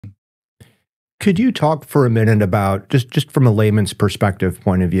Could you talk for a minute about just from a layman's perspective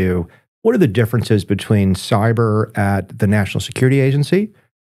point of view, what are the differences between cyber at the National Security Agency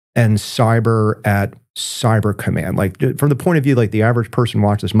and cyber at Cyber Command? Like from the point of view, like the average person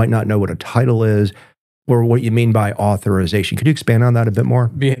watching this might not know what a title is or what you mean by authorization. Could you expand on that a bit more?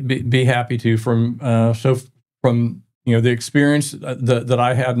 Be happy to. From the experience that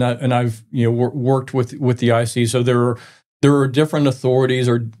I have, and I've worked with the IC. So there are different authorities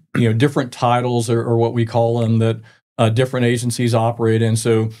or different titles or what we call them that different agencies operate in.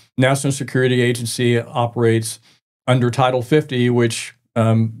 So National Security Agency operates under Title 50, which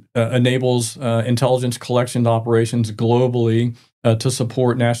enables intelligence collection operations globally to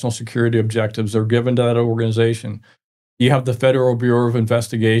support national security objectives. They're given to that organization. You have the Federal Bureau of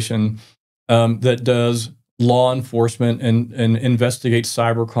Investigation that does law enforcement and investigates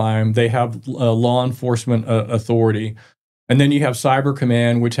cybercrime. They have law enforcement authority. And then you have Cyber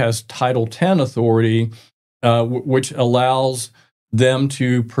Command, which has Title 10 authority, which allows them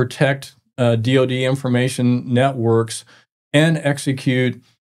to protect DoD information networks and execute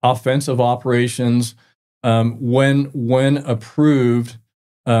offensive operations when approved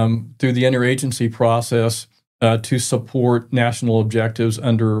through the interagency process to support national objectives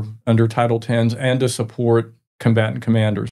under Title 10s and to support combatant commanders.